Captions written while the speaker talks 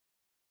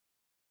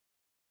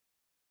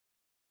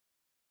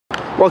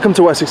Welcome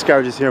to Wessex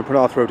Garages here in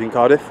Penarth Road in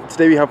Cardiff.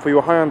 Today we have for you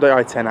a Hyundai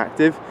i10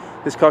 Active.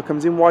 This car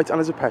comes in white and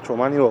is a petrol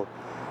manual.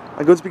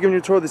 I'm going to be giving you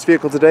a tour of this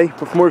vehicle today,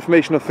 but for more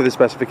information on further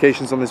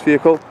specifications on this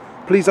vehicle,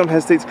 please don't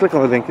hesitate to click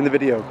on the link in the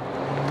video.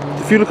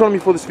 The fuel economy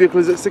for this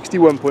vehicle is at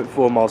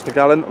 61.4 miles per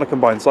gallon on a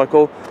combined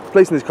cycle,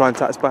 placing this car in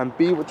tax band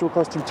B, which will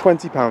cost you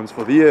 £20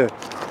 for the year.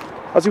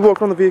 As you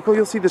walk around the vehicle,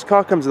 you'll see this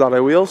car comes with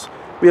alloy wheels.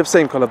 We have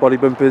same colour body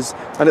bumpers,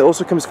 and it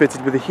also comes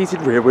fitted with a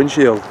heated rear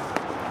windshield.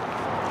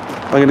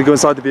 I'm going to go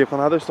inside the vehicle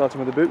now though,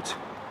 starting with the boot.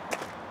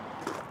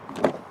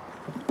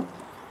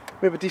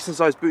 We have a decent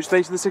sized boot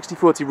space with a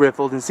 60/40 rear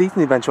folding seat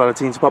and the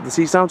eventuality to pop the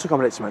seats down to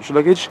accommodate some extra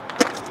luggage.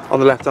 On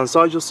the left hand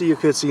side you'll see your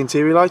courtesy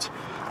interior light,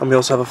 and we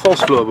also have a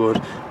false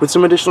floorboard with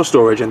some additional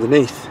storage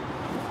underneath.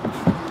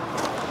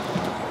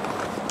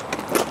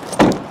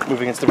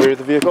 Moving into the rear of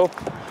the vehicle,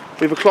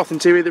 we have a cloth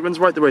interior that runs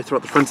right the way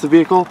throughout the front of the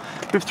vehicle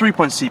with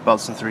 3-point seat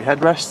belts and 3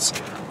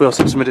 headrests. We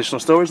also have some additional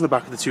storage in the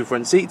back of the 2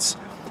 front seats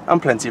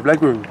and plenty of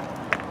legroom.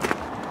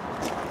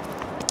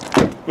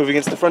 Moving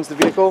into the front of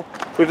the vehicle,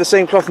 we have the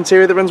same cloth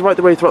interior that runs right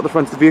the way throughout the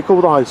front of the vehicle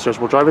with a high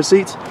adjustable driver's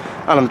seat,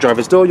 and on the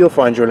driver's door you'll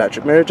find your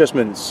electric mirror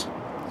adjustments.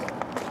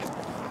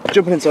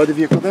 Jumping inside the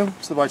vehicle though,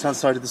 to the right hand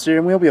side of the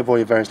steering wheel we have all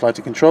your various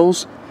lighting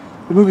controls.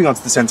 We're moving on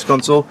to the centre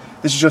console.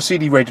 This is your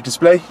CD radio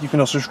display. You can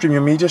also stream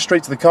your media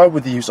straight to the car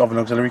with the use of an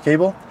auxiliary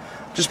cable.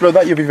 Just below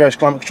that you have your various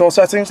climate control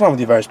settings along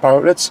with your various power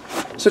outlets,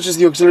 such as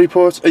the auxiliary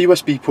port, a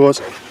USB port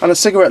and a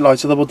cigarette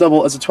lighter that will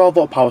double as a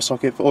 12-volt power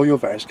socket for all your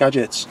various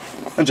gadgets.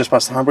 And just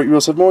past the handbrake you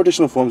also have more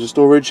additional forms of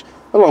storage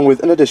along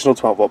with an additional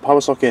 12-volt power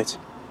socket.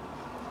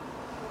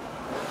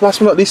 Last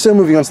but not least,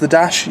 moving on to the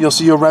dash, you'll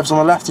see your revs on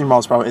the left in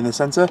miles per hour in the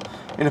centre,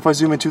 and if I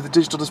zoom into the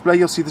digital display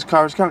you'll see this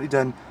car has currently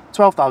done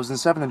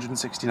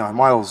 12,769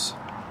 miles.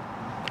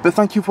 But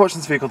thank you for watching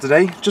this vehicle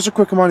today. Just a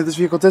quick reminder, this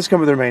vehicle does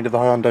come with the remainder of the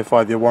Hyundai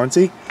 5-year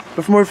warranty.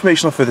 But for more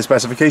information on further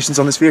specifications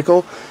on this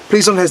vehicle,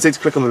 please don't hesitate to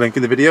click on the link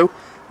in the video.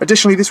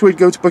 Additionally, this would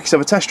go to book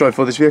yourself a test drive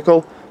for this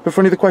vehicle. But for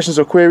any other questions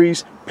or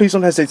queries, please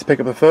don't hesitate to pick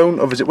up the phone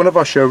or visit one of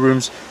our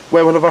showrooms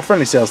where one of our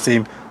friendly sales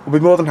team will be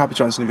more than happy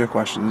to answer any of your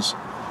questions.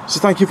 So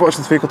thank you for watching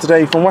this vehicle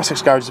today from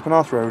Wessex Garages at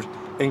Penarth Road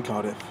in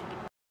Cardiff.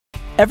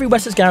 Every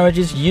Wessex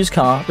Garages used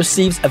car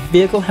receives a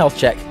vehicle health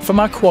check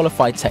from our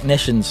qualified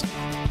technicians.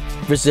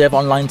 Reserve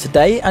online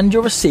today and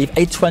you'll receive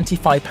a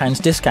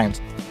 £25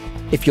 discount.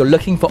 If you're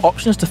looking for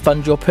options to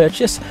fund your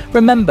purchase,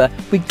 remember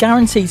we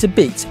guarantee to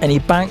beat any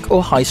bank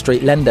or high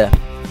street lender.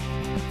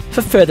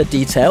 For further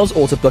details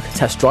or to book a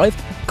test drive,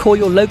 call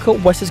your local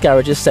Wessex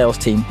Garages sales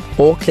team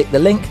or click the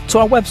link to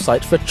our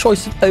website for a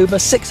choice of over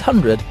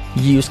 600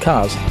 used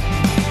cars.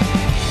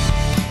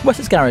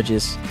 Wessex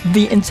Garages,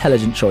 the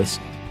intelligent choice.